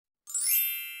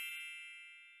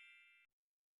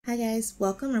Hi guys,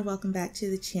 welcome back to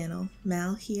the channel.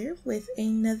 Mal here with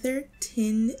another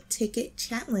 10 ticket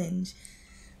challenge.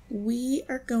 We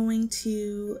are going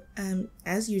to,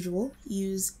 as usual,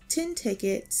 use 10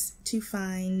 tickets to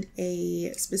find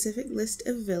a specific list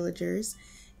of villagers,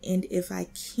 and if I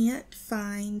can't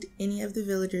find any of the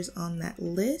villagers on that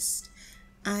list,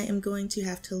 I am going to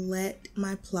have to let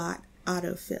my plot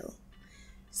autofill.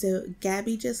 So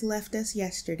Gabby just left us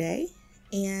yesterday,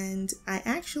 and I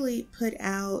actually put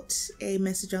out a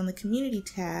message on the community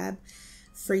tab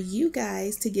for you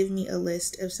guys to give me a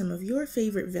list of some of your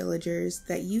favorite villagers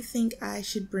that you think I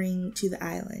should bring to the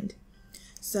island.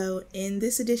 So in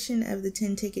this edition of the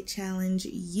 10 ticket challenge,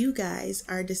 you guys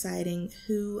are deciding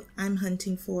who I'm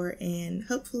hunting for and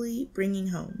hopefully bringing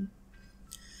home.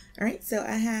 Alright, so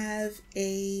I have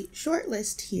a short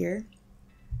list here,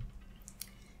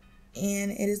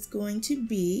 and it is going to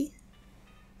be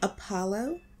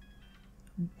Apollo,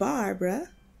 Barbara,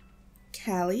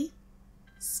 Callie,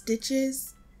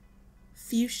 Stitches,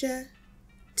 Fuchsia,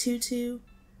 Tutu,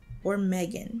 or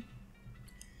Megan.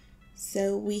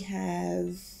 So we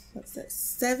have,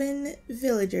 7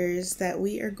 villagers that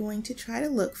we are going to try to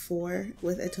look for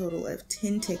with a total of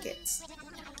 10 tickets.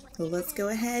 So let's go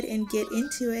ahead and get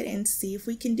into it and see if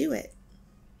we can do it.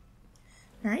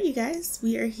 Alright you guys,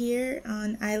 we are here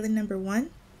on island number 1.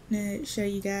 I'm going to show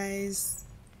you guys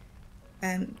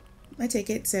my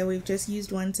ticket. So we've just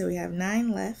used one, so we have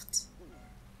 9 left.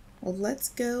 Well, let's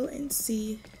go and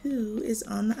see who is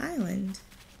on the island.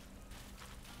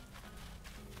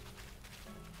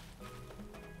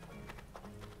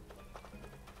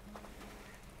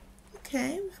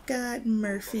 Okay, we've got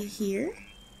Murphy here.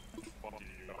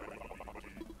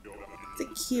 It's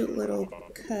a cute little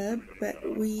cub,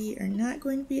 but we are not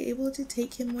going to be able to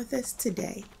take him with us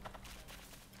today.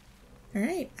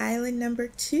 Alright, island number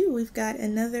 2, we've got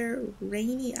another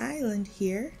rainy island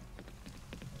here.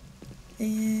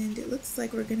 And it looks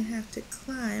like we're going to have to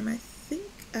climb. I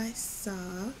think I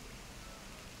saw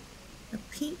a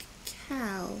pink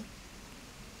cow.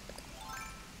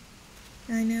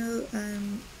 I know,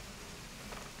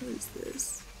 what is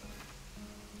this?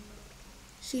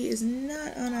 She is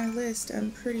not on our list,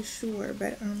 I'm pretty sure,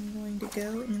 but I'm going to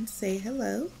go and say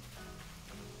hello.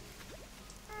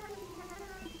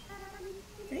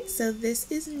 Okay, so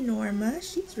this is Norma.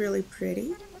 She's really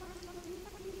pretty.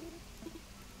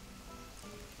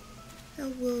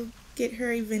 We'll get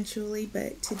her eventually,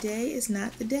 but today is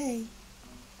not the day.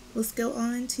 Let's go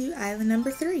on to island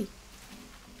number 3.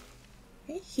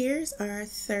 Okay, here's our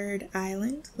 3rd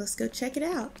island. Let's go check it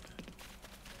out.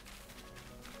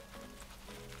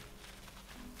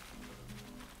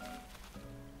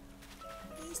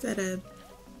 Is that a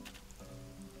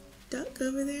duck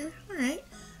over there? Alright.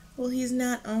 Well, he's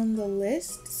not on the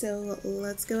list, so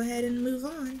let's go ahead and move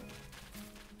on.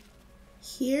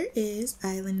 Here is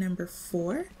island number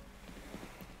 4.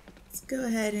 Let's go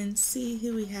ahead and see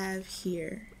who we have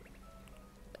here.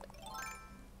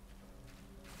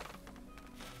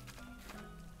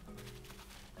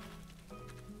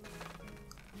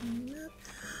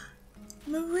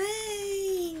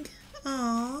 Meringue!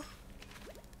 Aww.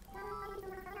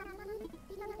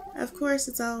 Of course,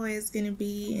 it's always going to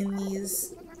be in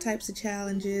these types of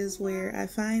challenges where I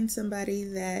find somebody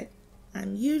that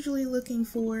I'm usually looking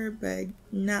for but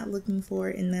not looking for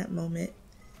in that moment.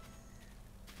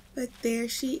 But there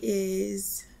she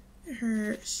is,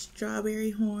 her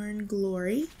strawberry horn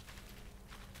Glory.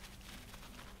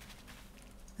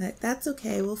 But that's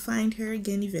okay, we'll find her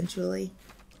again eventually.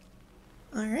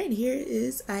 Alright, here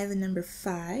is island number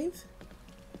 5.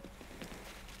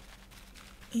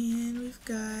 And we've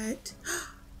got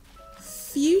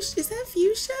Fuchsia. Is that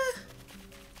Fuchsia?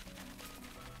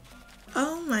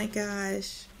 Oh my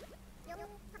gosh.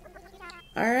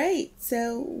 Alright,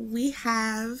 so we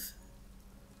have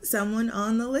someone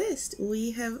on the list.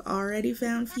 We have already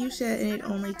found Fuchsia, and it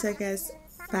only took us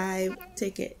 5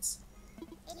 tickets.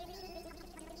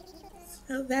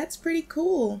 So that's pretty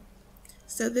cool.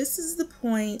 So this is the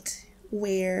point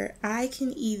where I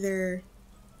can either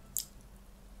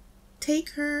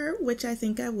take her, which I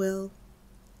think I will,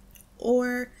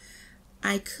 or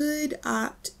I could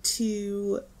opt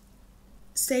to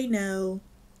say no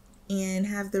and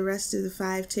have the rest of the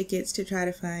 5 tickets to try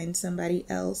to find somebody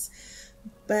else.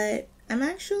 But I'm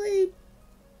actually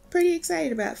pretty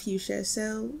excited about Fuchsia,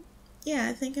 so yeah,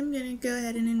 I think I'm gonna go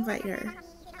ahead and invite her.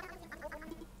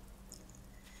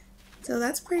 So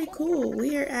that's pretty cool.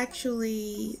 We are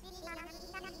actually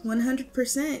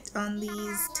 100% on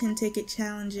these 10 ticket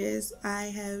challenges. I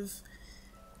have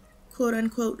quote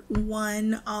unquote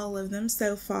won all of them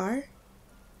so far.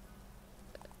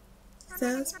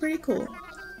 So it's pretty cool.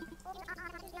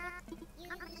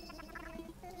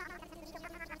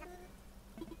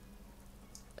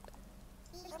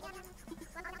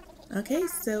 Okay,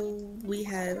 so we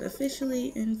have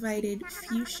officially invited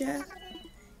Fuchsia,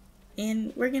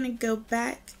 and we're gonna go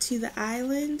back to the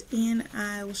island and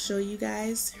I will show you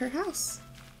guys her house.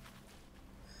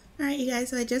 Alright you guys,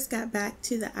 so I just got back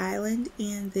to the island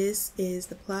and this is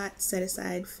the plot set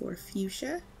aside for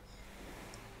Fuchsia.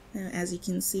 As you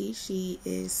can see, she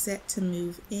is set to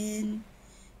move in,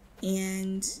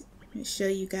 and I'm going to show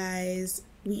you guys,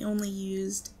 we only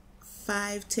used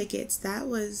 5 tickets. That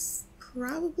was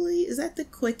probably, is that the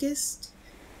quickest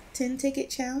 10 ticket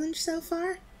challenge so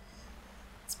far?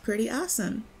 It's pretty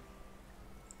awesome.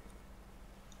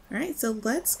 Alright, so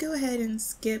let's go ahead and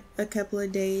skip a couple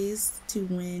of days to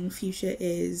when Fuchsia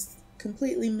is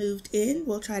completely moved in.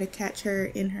 We'll try to catch her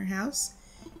in her house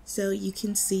so you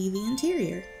can see the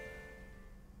interior.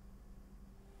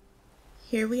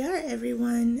 Here we are,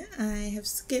 everyone. I have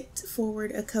skipped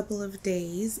forward a couple of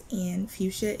days and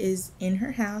Fuchsia is in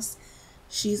her house.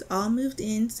 She's all moved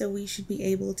in, so we should be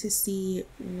able to see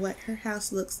what her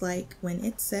house looks like when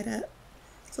it's set up.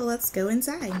 So let's go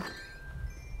inside.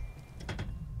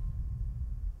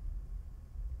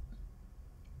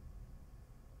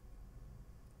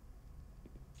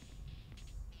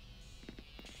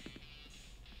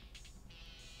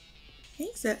 Okay,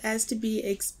 so as to be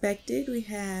expected, we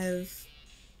have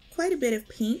quite a bit of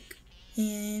pink,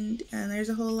 and there's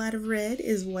a whole lot of red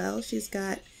as well. She's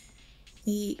got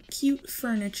the cute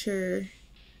furniture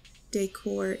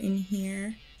decor in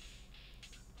here,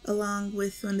 along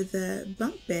with one of the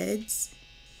bunk beds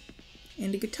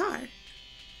and a guitar.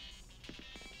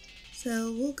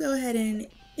 So we'll go ahead and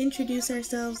introduce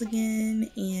ourselves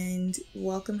again and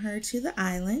welcome her to the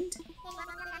island.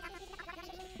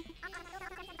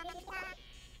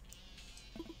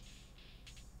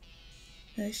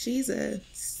 She's a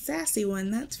sassy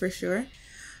one, that's for sure,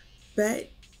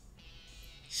 but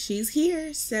she's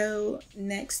here. So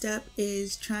next up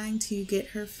is trying to get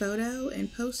her photo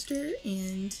and poster,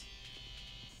 and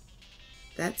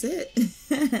that's it.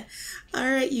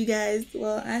 Alright you guys,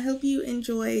 well I hope you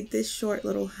enjoyed this short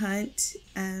little hunt.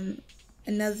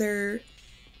 Another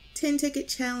 10 ticket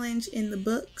challenge in the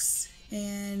books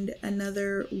and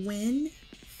another win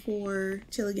for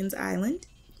Chilligan's Island.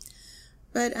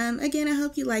 But again, I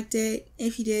hope you liked it.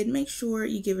 If you did, make sure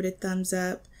you give it a thumbs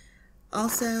up.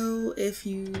 Also, if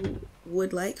you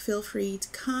would like, feel free to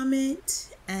comment.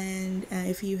 And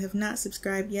if you have not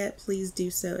subscribed yet, please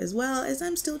do so as well, as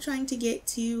I'm still trying to get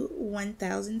to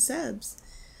 1,000 subs.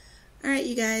 Alright,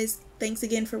 you guys, thanks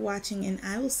again for watching, and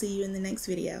I will see you in the next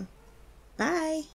video. Bye!